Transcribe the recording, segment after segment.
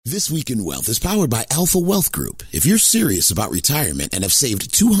This Week in Wealth is powered by Alpha Wealth Group. If you're serious about retirement and have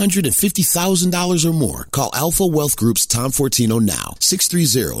saved $250,000 or more, call Alpha Wealth Group's Tom Fortino now,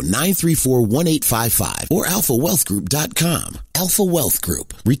 630-934-1855 or alphawealthgroup.com. Alpha Wealth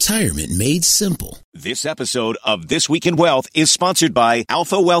Group. Retirement made simple. This episode of This Week in Wealth is sponsored by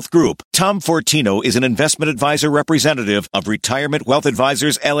Alpha Wealth Group. Tom Fortino is an investment advisor representative of Retirement Wealth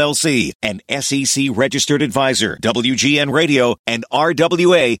Advisors, LLC, an SEC-registered advisor. WGN Radio and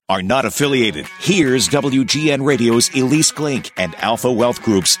RWA are not affiliated. Here's WGN Radio's Elise Glink and Alpha Wealth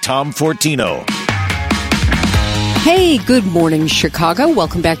Group's Tom Fortino. Hey, good morning, Chicago.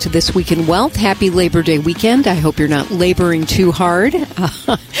 Welcome back to This Week in Wealth. Happy Labor Day weekend. I hope you're not laboring too hard.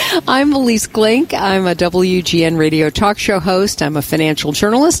 I'm Elise Glink. I'm a WGN radio talk show host. I'm a financial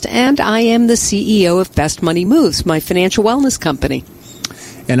journalist, and I am the CEO of Best Money Moves, my financial wellness company.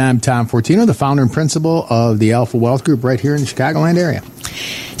 And I'm Tom Fortino, the founder and principal of the Alpha Wealth Group right here in the Chicagoland area.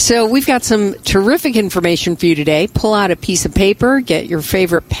 So we've got some terrific information for you today. Pull out a piece of paper, get your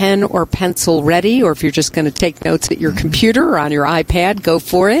favorite pen or pencil ready, or if you're just going to take notes at your computer or on your iPad, go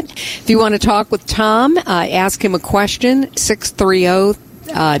for it. If you want to talk with Tom, ask him a question,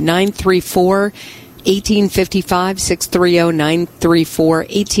 630-934-1855,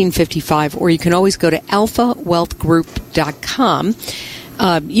 630-934-1855, or you can always go to alphawealthgroup.com.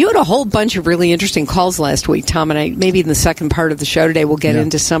 You had a whole bunch of really interesting calls last week, Tom, and maybe in the second part of the show today we'll get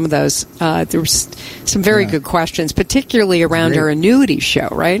into some of those. There was some very good questions, particularly around our annuity show,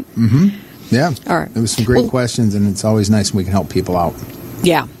 right? Mm-hmm. Yeah. All right. There was some great questions, and it's always nice when we can help people out.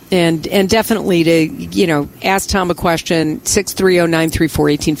 Yeah. And definitely to, ask Tom a question,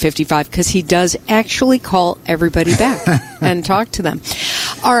 630-934-1855, because he does actually call everybody back and talk to them.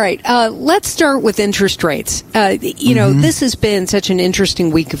 All right, let's start with interest rates. This has been such an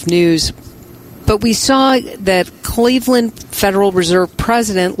interesting week of news, but we saw that Cleveland Federal Reserve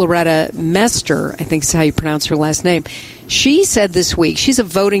President Loretta Mester, I think is how you pronounce her last name, she said this week, she's a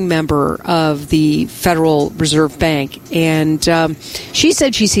voting member of the Federal Reserve Bank, and she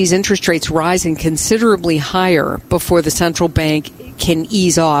said she sees interest rates rising considerably higher before the central bank can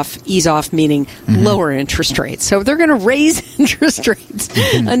ease off meaning lower interest rates. So they're going to raise interest rates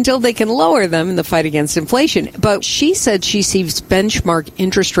until they can lower them in the fight against inflation. But she said she sees benchmark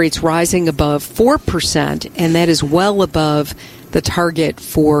interest rates rising above 4%, and that is well above the target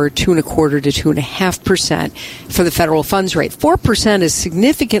for 2.25% to 2.5% for the federal funds rate. 4% is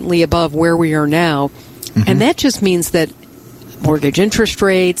significantly above where we are now, and that just means that mortgage interest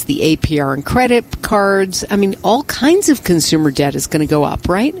rates, the APR and credit cards, all kinds of consumer debt is going to go up,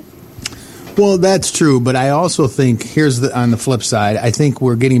 right? Well, that's true, but I also think, on the flip side, I think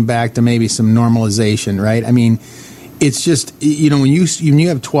we're getting back to maybe some normalization, right? It's just, when you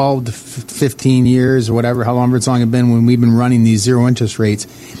have 12 to 15 years or whatever, however it's long been when we've been running these zero interest rates,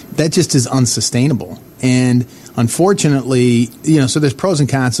 that just is unsustainable. And unfortunately, so there's pros and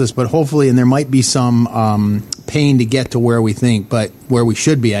cons to this, but hopefully, and there might be some pain to get to where we think, but where we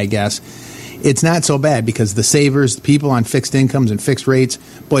should be, I guess. It's not so bad because the savers, the people on fixed incomes and fixed rates,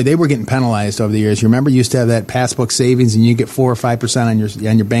 boy, they were getting penalized over the years. You remember you used to have that passbook savings and you get 4 or 5%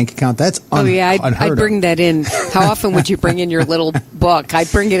 on your bank account? That's I'd bring that in. How often would you bring in your little book?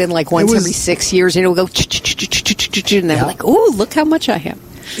 I'd bring it in like once every 6 years, and it would go, and they're like, oh, look how much I have.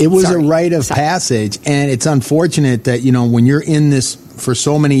 It was a rite of passage, and it's unfortunate that, when you're in this for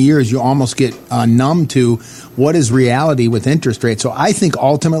so many years, you almost get numb to what is reality with interest rates. So I think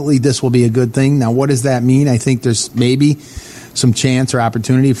ultimately this will be a good thing. Now, what does that mean? I think there's maybe some chance or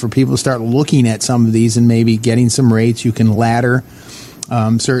opportunity for people to start looking at some of these and maybe getting some rates. You can ladder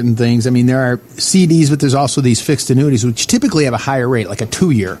certain things. There are CDs, but there's also these fixed annuities, which typically have a higher rate, like a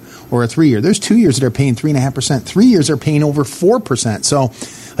 2-year or a 3-year. There's 2 years that are paying 3.5%. 3 years are paying over 4%. So,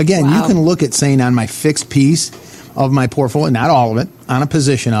 again, you can look at saying on my fixed piece of my portfolio, not all of it, on a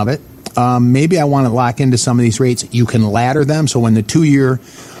position of it, maybe I want to lock into some of these rates. You can ladder them. So when the 2-year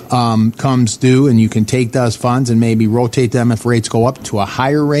comes due and you can take those funds and maybe rotate them if rates go up to a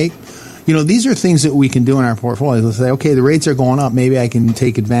higher rate. These are things that we can do in our portfolio. Let's say, okay, the rates are going up. Maybe I can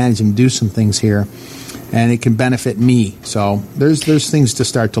take advantage and do some things here, and it can benefit me. So there's things to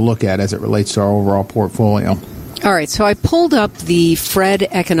start to look at as it relates to our overall portfolio. All right, so I pulled up the Fred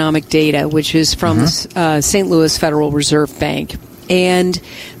economic data, which is from St. Louis Federal Reserve Bank. And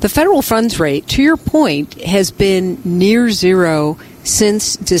the federal funds rate, to your point, has been near zero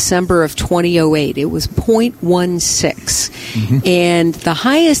since December of 2008. It was 0.16. And the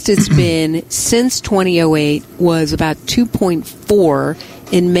highest it's been since 2008 was about 2.4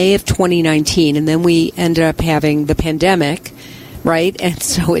 in May of 2019. And then we ended up having the pandemic, right? And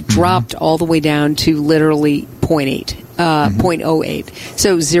so it dropped all the way down to literally 0.8. 0.08,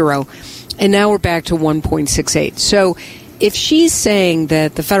 so 0. And now we're back to 1.68. So if she's saying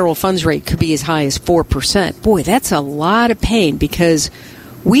that the federal funds rate could be as high as 4%, boy, that's a lot of pain, because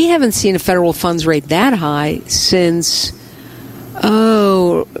we haven't seen a federal funds rate that high since,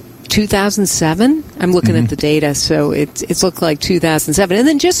 2007. I'm looking at the data, so it's looked like 2007. And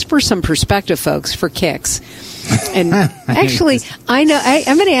then just for some perspective, folks, for kicks. And actually, I know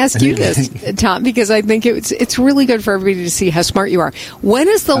I'm going to ask you this, Tom, because I think it's really good for everybody to see how smart you are. When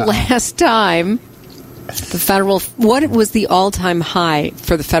is the last time what was the all-time high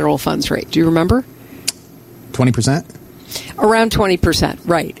for the federal funds rate? Do you remember? 20%? Around 20%,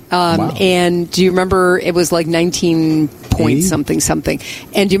 right. Wow. And do you remember it was like 19 point something?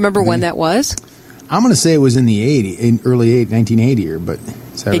 And do you remember when that was? I'm going to say it was in the early 1980 year, but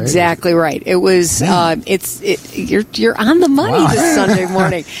is that exactly right? It was. You're on the money this Sunday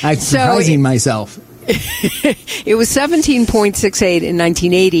morning. I'm surprising myself. It was 17.68 in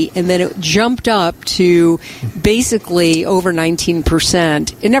 1980, and then it jumped up to basically over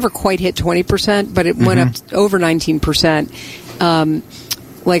 19%. It never quite hit 20%, but it went up to over 19%,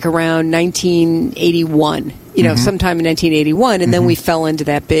 like around 1981. Sometime in 1981, and then we fell into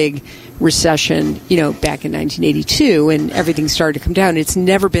that big recession, back in 1982, and everything started to come down. It's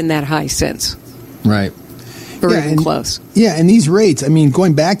never been that high since. Right. Or even close. Yeah, and these rates, I mean,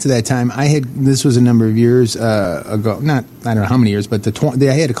 going back to that time, this was a number of years ago, I don't know how many years, but I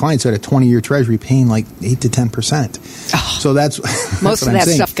had a client who had a 20-year treasury paying like 8 to 10%. Oh, so that's most of that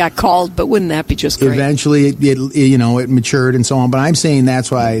stuff got called, but wouldn't that be just great? Eventually, it matured and so on. But I'm saying that's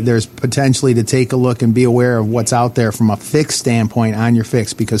why there's potentially to take a look and be aware of what's out there from a fixed standpoint on your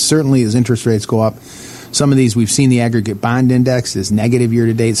fix, because certainly as interest rates go up, some of these, we've seen the aggregate bond index is negative year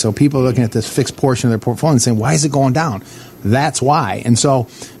to date. So people are looking at this fixed portion of their portfolio and saying, why is it going down? That's why. And so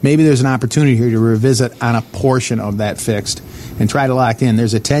maybe there's an opportunity here to revisit on a portion of that fixed and try to lock in.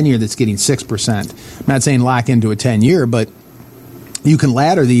 There's a 10-year that's getting 6%. I'm not saying lock into a 10-year, but you can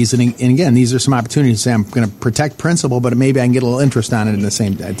ladder these. And again, these are some opportunities to say, I'm going to protect principal, but maybe I can get a little interest on it at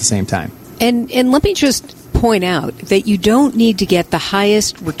the same time. And let me just point out that you don't need to get the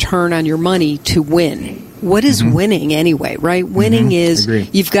highest return on your money to win. What is winning anyway, right? Winning is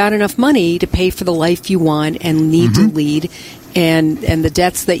you've got enough money to pay for the life you want and need to lead, and the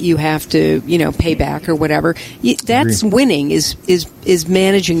debts that you have to pay back or whatever. That's winning is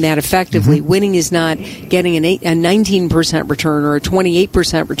managing that effectively. Winning is not getting a 19% return or a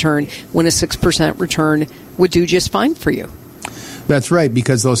 28% return when a 6% return would do just fine for you. That's right,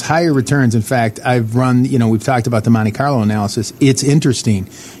 because those higher returns, in fact, I've run, we've talked about the Monte Carlo analysis. It's interesting.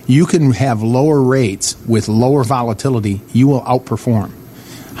 You can have lower rates with lower volatility. You will outperform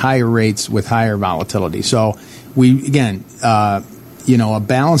higher rates with higher volatility. So we, again, a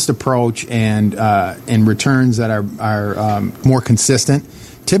balanced approach and returns that are more consistent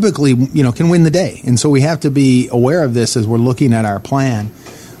typically, can win the day. And so we have to be aware of this as we're looking at our plan.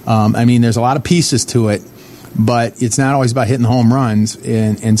 There's a lot of pieces to it. But it's not always about hitting home runs,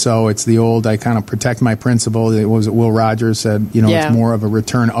 and so it's the old, I kind of protect my principal. Will Rogers said, it's more of a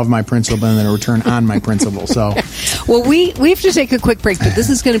return of my principal than a return on my principal. So, well, we have to take a quick break, but this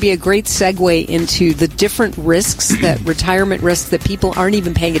is going to be a great segue into the different risks, retirement risks that people aren't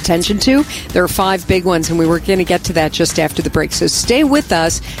even paying attention to. There are 5 big ones, and we were going to get to that just after the break. So stay with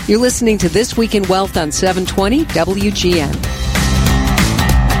us. You're listening to This Week in Wealth on 720 WGN.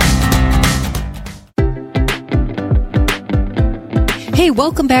 Hey,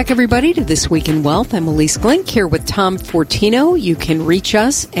 welcome back, everybody, to This Week in Wealth. I'm Elise Glink here with Tom Fortino. You can reach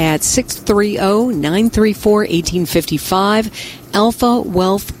us at 630-934-1855,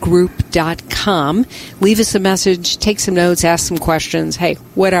 alphawealthgroup.com. Leave us a message, take some notes, ask some questions. Hey,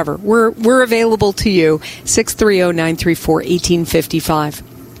 whatever. We're available to you, 630-934-1855.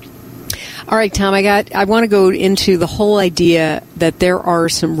 All right, Tom, I want to go into the whole idea that there are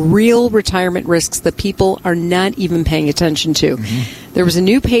some real retirement risks that people are not even paying attention to. There was a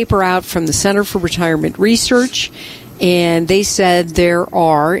new paper out from the Center for Retirement Research, and they said there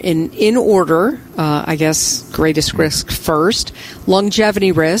are, in order, greatest risk first,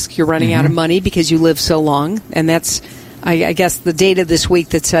 longevity risk. You're running out of money because you live so long, and that's I guess the data this week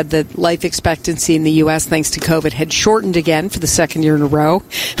that said that life expectancy in the U.S., thanks to COVID, had shortened again for the second year in a row.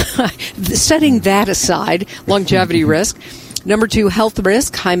 Setting that aside, longevity risk. Number 2, health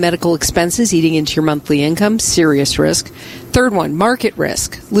risk, high medical expenses eating into your monthly income, serious risk. Third one, market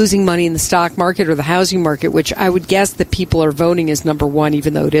risk, losing money in the stock market or the housing market, which I would guess that people are voting as number 1,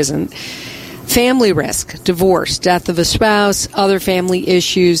 even though it isn't. Family risk, divorce, death of a spouse, other family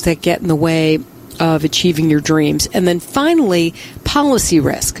issues that get in the way of achieving your dreams. And then finally, policy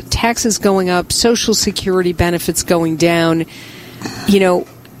risk, taxes going up, Social Security benefits going down,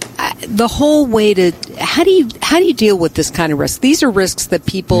 the whole way to how do you deal with this kind of risk? These are risks that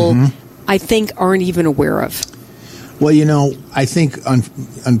people, I think, aren't even aware of. Well, I think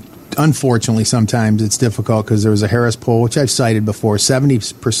unfortunately sometimes it's difficult because there was a Harris poll, which I've cited before.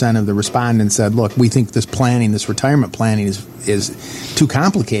 70% of the respondents said, look, we think this retirement planning is too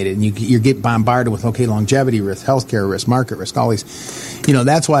complicated. And you get bombarded with, longevity risk, healthcare risk, market risk, all these.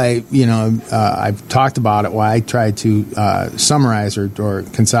 That's why, I've talked about it, why I try to summarize or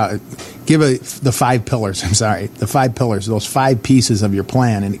give the 5 pillars, the 5 pillars, those 5 pieces of your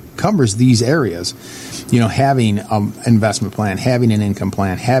plan. And it covers these areas, having an investment plan, having an income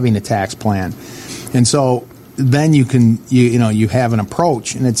plan, having a tax plan. And so then you have an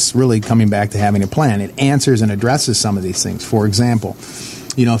approach, and it's really coming back to having a plan. It answers and addresses some of these things. For example,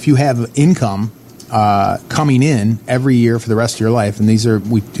 if you have income coming in every year for the rest of your life, and these are,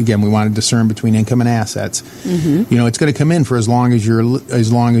 we want to discern between income and assets. It's going to come in for as long as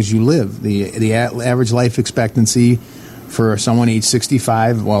you live. The average life expectancy for someone age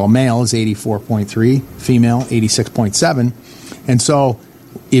 65, a male is 84.3, female 86.7. And so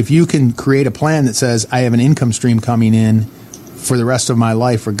if you can create a plan that says I have an income stream coming in for the rest of my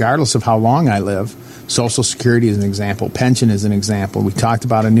life, regardless of how long I live, Social Security is an example, pension is an example. We talked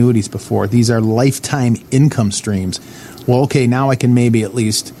about annuities before. These are lifetime income streams. Well, now I can maybe at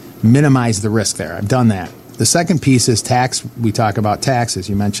least minimize the risk there. I've done that. The second piece is tax. We talk about taxes.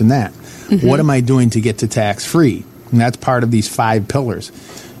 You mentioned that. What am I doing to get to tax-free? And that's part of these 5 pillars.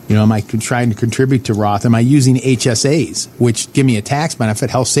 Am I trying to contribute to Roth? Am I using HSAs, which give me a tax benefit,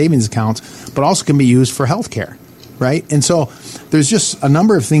 health savings accounts, but also can be used for health care, right? And so there's just a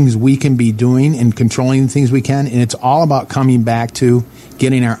number of things we can be doing and controlling the things we can, and it's all about coming back to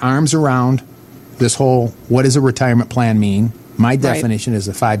getting our arms around this whole, what does a retirement plan mean? My definition is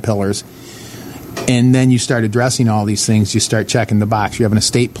the 5 pillars. And then you start addressing all these things. You start checking the box. You have an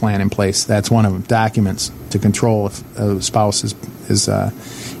estate plan in place. That's one of them. Documents to control if a spouse is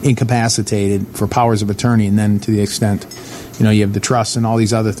incapacitated for powers of attorney, and then to the extent, you have the trust and all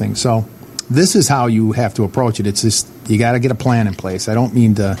these other things. So this is how you have to approach it. It's just, you got to get a plan in place. I don't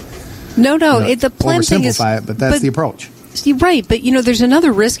mean to the plan thing is, oversimplify it, but that's the approach. You're right, but there's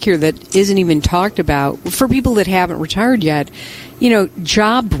another risk here that isn't even talked about for people that haven't retired yet.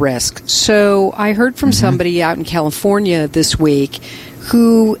 Job risk. So I heard from somebody out in California this week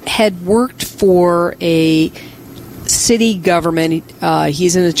who had worked for a city government.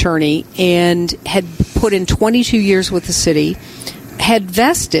 He's an attorney and had put in 22 years with the city, had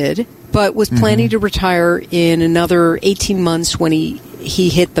vested, but was planning to retire in another 18 months when he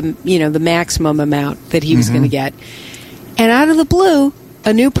hit the maximum amount that he was going to get. And out of the blue,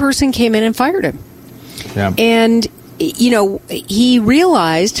 a new person came in and fired him. Yeah. And, he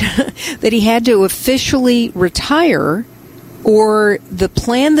realized that he had to officially retire, or the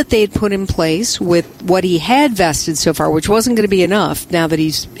plan that they had put in place with what he had vested so far, which wasn't going to be enough now that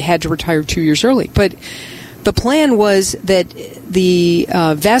he's had to retire 2 years early. But the plan was that the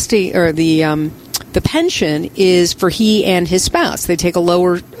vesting, or the pension is for he and his spouse. They take a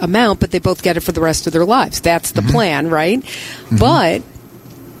lower amount, but they both get it for the rest of their lives. That's the plan, right? But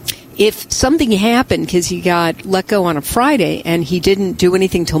if something happened because he got let go on a Friday and he didn't do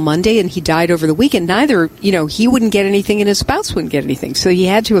anything till Monday and he died over the weekend, neither, he wouldn't get anything and his spouse wouldn't get anything. So he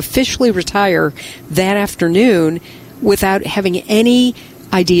had to officially retire that afternoon without having any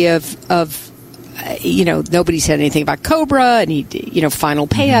idea of nobody said anything about COBRA and he, final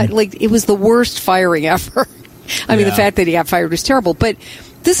payout. Like, it was the worst firing ever. I mean, the fact that he got fired was terrible. But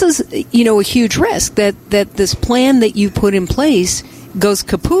this is, a huge risk that this plan that you put in place goes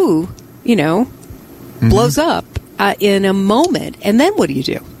kapoo, blows up in a moment. And then what do you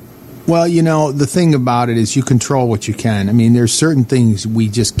do? Well, the thing about it is you control what you can. I mean, there's certain things we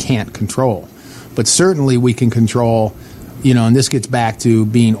just can't control. But certainly we can control, and this gets back to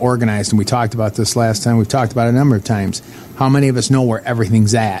being organized. And we talked about this last time. We've talked about it a number of times. How many of us know where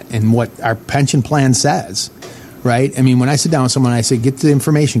everything's at and what our pension plan says? Right? I mean, when I sit down with someone, I say, get the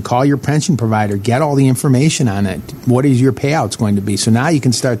information, call your pension provider, get all the information on it. What is your payouts going to be? So now you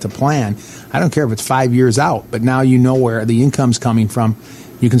can start to plan. I don't care if it's 5 years out, but now you know where the income's coming from.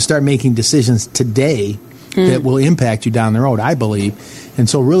 You can start making decisions today that will impact you down the road, I believe. And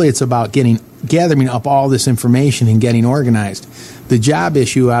so really it's about gathering up all this information and getting organized. The job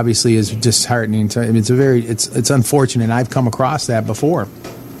issue obviously is disheartening. It's unfortunate. I've come across that before.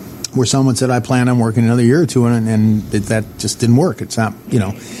 where someone said, I plan on working another year or two, and that just didn't work. It's not,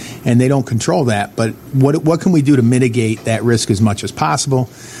 and they don't control that. But what can we do to mitigate that risk as much as possible?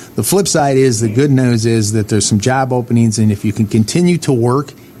 The flip side is, the good news is that there's some job openings, and if you can continue to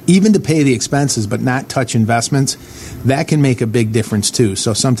work, even to pay the expenses but not touch investments, that can make a big difference too.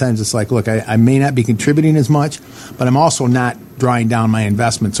 So sometimes it's like, look, I may not be contributing as much, but I'm also not drawing down my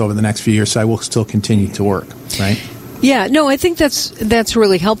investments over the next few years, so I will still continue to work, right? Yeah, no, I think that's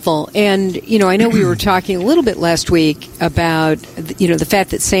really helpful. And, I know we were talking a little bit last week about, the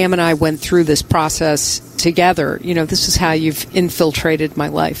fact that Sam and I went through this process together. This is how you've infiltrated my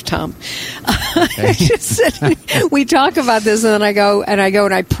life, Tom. Okay. We talk about this, and then I go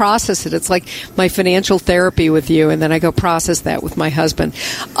and I process it. It's like my financial therapy with you, and then I go process that with my husband.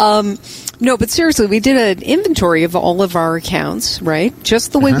 No, but seriously, we did an inventory of all of our accounts, right?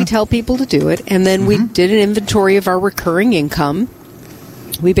 Just the way we tell people to do it. And then we did an inventory of our recurring income.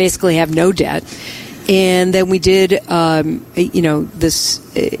 We basically have no debt. And then we did,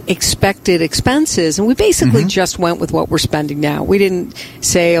 this expected expenses. And we basically just went with what we're spending now. We didn't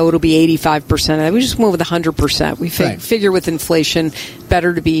say, it'll be 85%. We just went with 100%. We figure with inflation,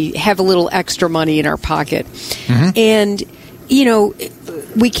 better to have a little extra money in our pocket. And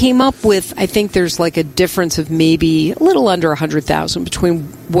we came up with, I think there's like a difference of maybe a little under $100,000 between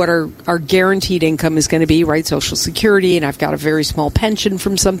what our guaranteed income is going to be, right? Social Security, and I've got a very small pension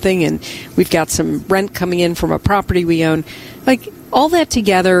from something, and we've got some rent coming in from a property we own. Like, all that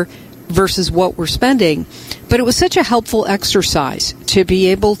together versus what we're spending. But it was such a helpful exercise to be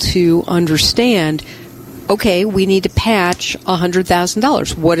able to understand, okay, we need to patch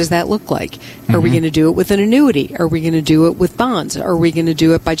 $100,000. What does that look like? Are we going to do it with an annuity? Are we going to do it with bonds? Are we going to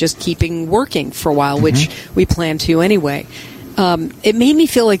do it by just keeping working for a while, which we plan to anyway? It made me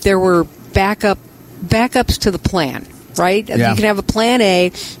feel like there were backups to the plan, right? Yeah. You can have a plan A,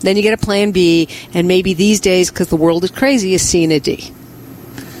 then you get a plan B, and maybe these days, because the world is crazy, a C and a D.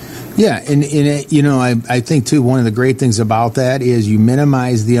 Yeah, and I think, too, one of the great things about that is you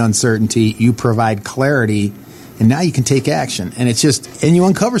minimize the uncertainty, you provide clarity, and now you can take action. And it's just, and you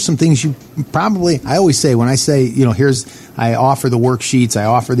uncover some things you probably, I always say, when I say, I offer the worksheets, I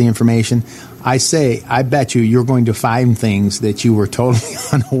offer the information, I say, I bet you're going to find things that you were totally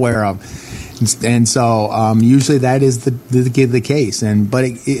unaware of. And so usually that is the case. But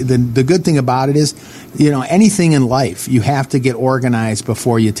the good thing about it is, anything in life, you have to get organized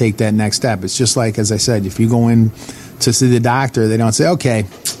before you take that next step. It's just like, as I said, if you go in to see the doctor, they don't say, okay,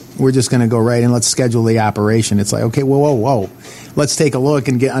 we're just going to go right in, let's schedule the operation. It's like, okay, whoa. Let's take a look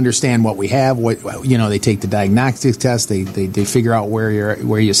and understand what we have. They take the diagnostic test. They figure out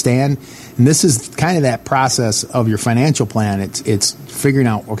where you stand. And this is kind of that process of your financial plan. It's figuring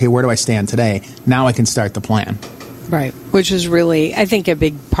out, okay, where do I stand today? Now I can start the plan. Right, which is really, I think, a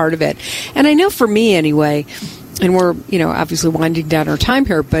big part of it. And I know for me anyway, and we're, obviously winding down our time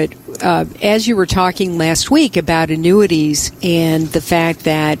here, but as you were talking last week about annuities and the fact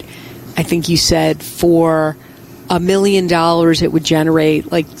that I think you said for $1 million it would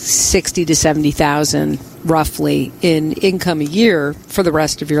generate like $60,000 to $70,000 roughly in income a year for the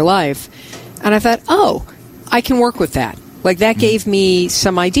rest of your life. And I thought, I can work with that. Like, that gave me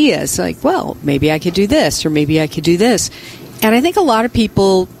some ideas. Like, well, maybe I could do this, or maybe I could do this. And I think a lot of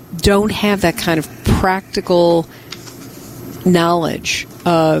people don't have that kind of practical knowledge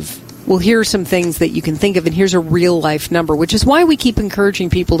of, well, here are some things that you can think of, and here's a real-life number, which is why we keep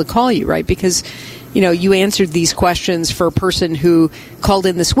encouraging people to call you, right? Because, you answered these questions for a person who called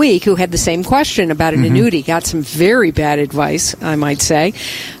in this week who had the same question about an annuity, got some very bad advice, I might say,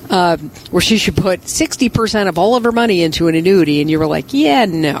 where she should put 60% of all of her money into an annuity, and you were like, yeah,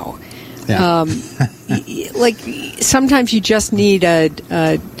 no. Yeah. Like, sometimes you just need a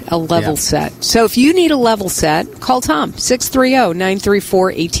level set. So if you need a level set, call Tom,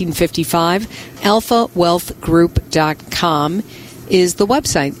 630-934-1855. alphawealthgroup.com is the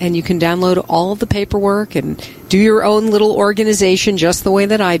website, and you can download all of the paperwork and do your own little organization just the way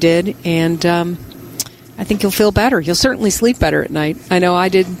that I did, and I think you'll feel better. You'll certainly sleep better at night. I know I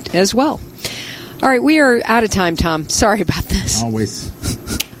did as well. All right, we are out of time, Tom. Sorry about this. Always.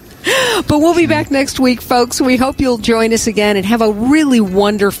 But we'll be back next week, folks. We hope you'll join us again and have a really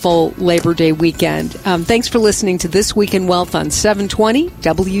wonderful Labor Day weekend. Thanks for listening to This Week in Wealth on 720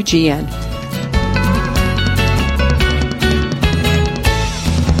 WGN.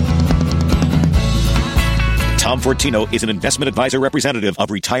 Tom Fortino is an investment advisor representative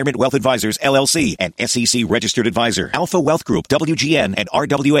of Retirement Wealth Advisors, LLC, and SEC registered advisor. Alpha Wealth Group, WGN, and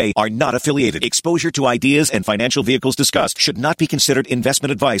RWA are not affiliated. Exposure to ideas and financial vehicles discussed should not be considered investment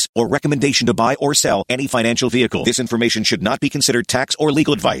advice or recommendation to buy or sell any financial vehicle. This information should not be considered tax or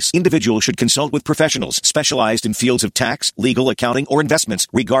legal advice. Individuals should consult with professionals specialized in fields of tax, legal, accounting, or investments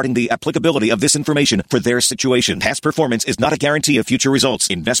regarding the applicability of this information for their situation. Past performance is not a guarantee of future results.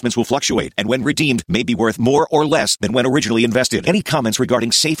 Investments will fluctuate and when redeemed may be worth more or less than when originally invested. Any comments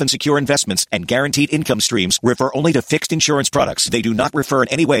regarding safe and secure investments and guaranteed income streams refer only to fixed insurance products. They do not refer in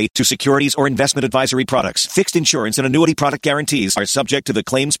any way to securities or investment advisory products. Fixed insurance and annuity product guarantees are subject to the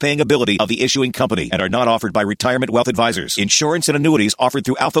claims paying ability of the issuing company and are not offered by Retirement Wealth Advisors. Insurance and annuities offered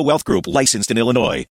through Alpha Wealth Group, licensed in Illinois.